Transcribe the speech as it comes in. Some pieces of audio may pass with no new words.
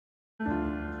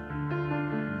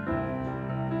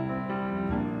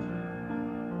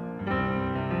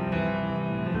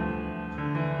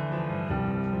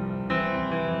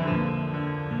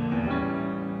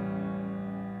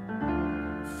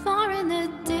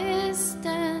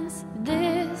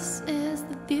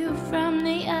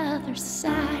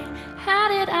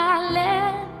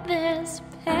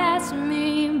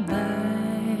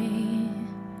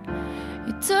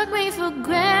for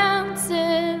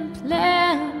granted,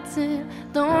 planted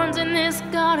thorns in this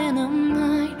garden of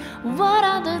mine. What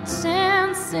are the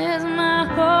chances my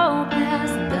hope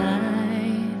has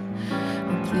died?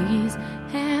 Oh, please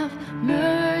have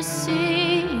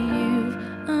mercy, you've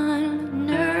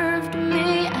unnerved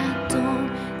me. I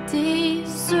don't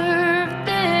deserve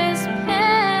this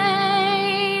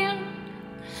pain.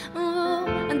 Oh,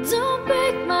 and don't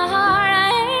break my heart, I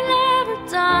ain't never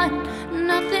done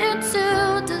nothing to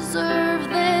deserve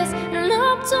this. And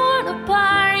I'm torn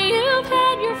apart, you've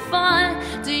had your fun.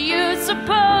 Do you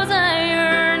suppose I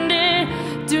earned it?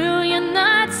 Do you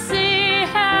not see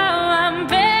how I'm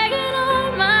begging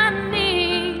on my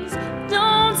knees?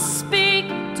 Don't speak,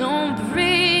 don't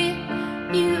breathe.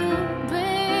 You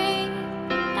bring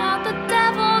out the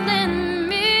devil in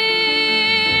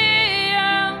me.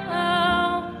 Oh,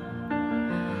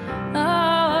 oh, oh.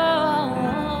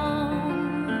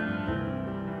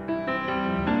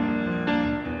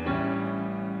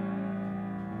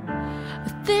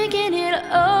 Thinking it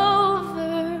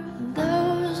over,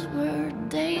 those were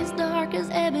days dark as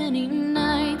ebony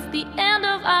nights. The end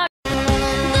of our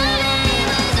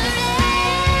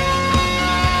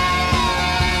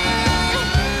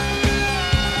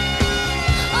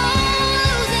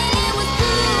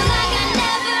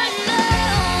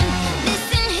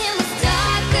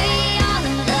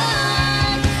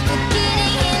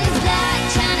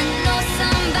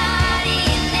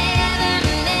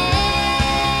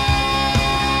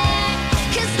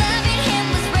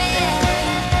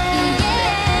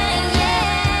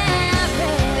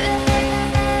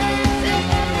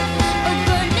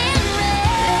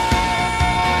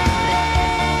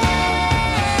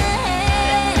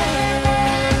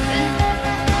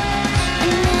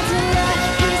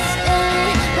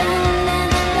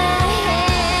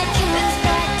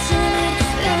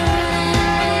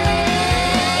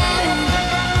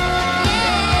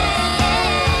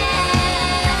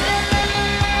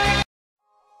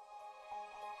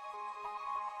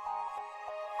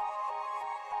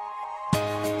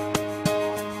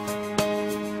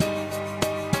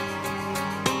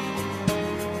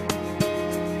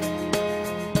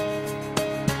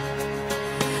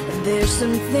There's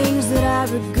some things that I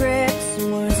regret,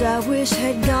 some words I wish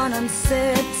had gone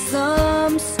unsaid,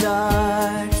 some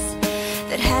starts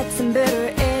that had some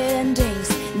better endings.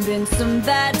 Been some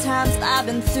bad times I've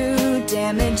been through,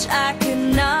 damage I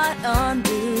could not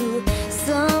undo.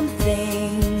 Some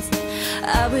things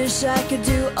I wish I could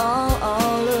do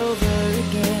all over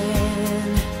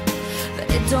again. But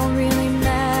it don't really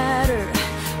matter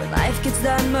when life gets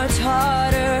that much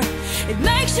harder. It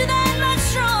makes you that much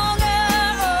stronger.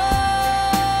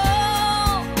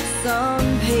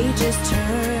 Some pages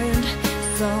turned,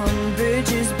 some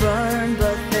bridges burned,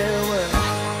 but there were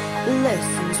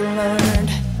lessons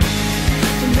learned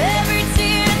from every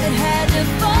tear that had to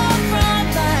fall from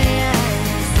my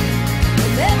eyes.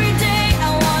 From every day I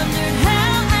wondered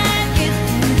how I'd get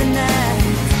through the night.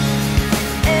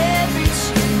 Every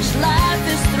change life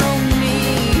has thrown me,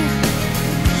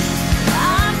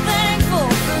 I'm thankful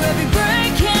for every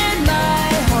break in my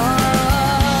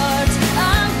heart.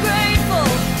 I'm grateful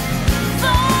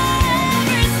for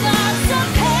every scar. Some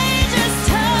pages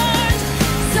turned,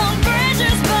 some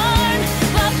bridges burned,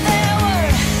 but there were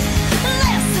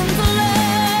lessons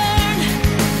learned.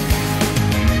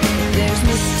 There's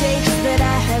mistakes that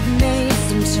I have made,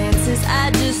 some chances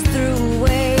I just threw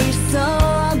away,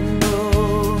 some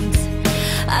roads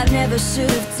I never should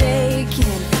have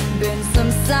taken. Been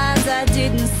some signs I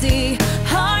didn't see,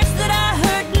 hearts that I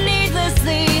hurt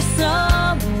needlessly,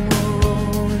 some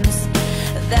wounds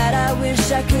that I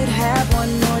wish I could have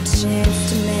one more chance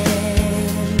to mend.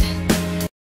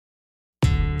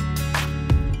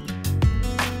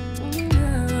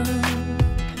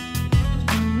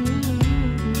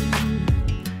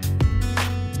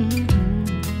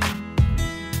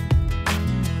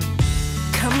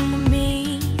 Come with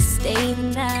me, stay the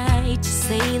night. Just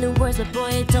say the words, but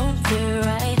boy, it don't feel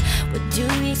right. What do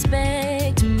you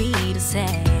expect me to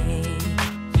say?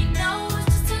 You know it's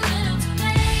just a little too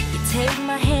late. You take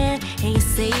my hand and you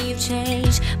say you've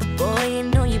changed, but boy, you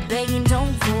know you're begging,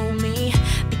 don't fool me.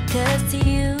 Because to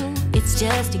you, it's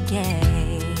just a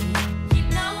game. You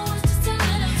know it's just a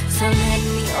little too late. So let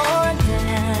me on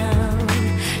down.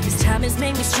 This time has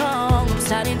made me strong. I'm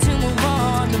starting to move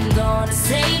on. I'm gonna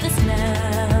say this now.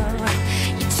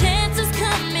 Your chances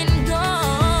come and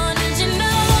gone, and you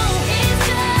know it's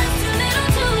just a little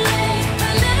too late,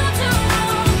 a little too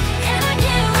wrong, and I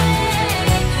can't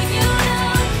wait for you to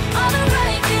know all the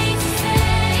right things to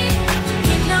say.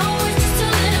 You know it's just a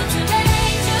little too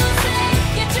late to say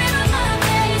you dream of my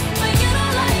face, but you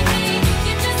don't like me.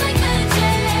 You're just like the J.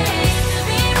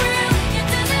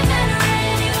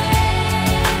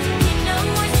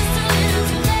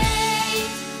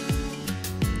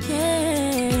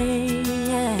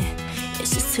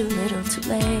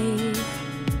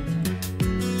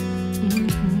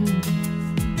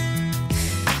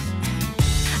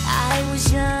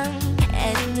 was young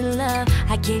and in love,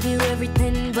 I gave you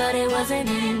everything, but it wasn't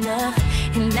enough.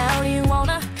 And now you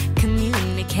wanna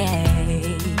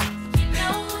communicate.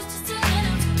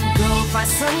 Go find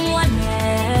someone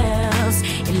else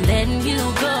and letting you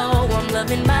go. I'm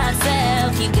loving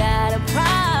myself. You got a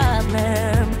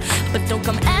problem, but don't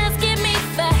come after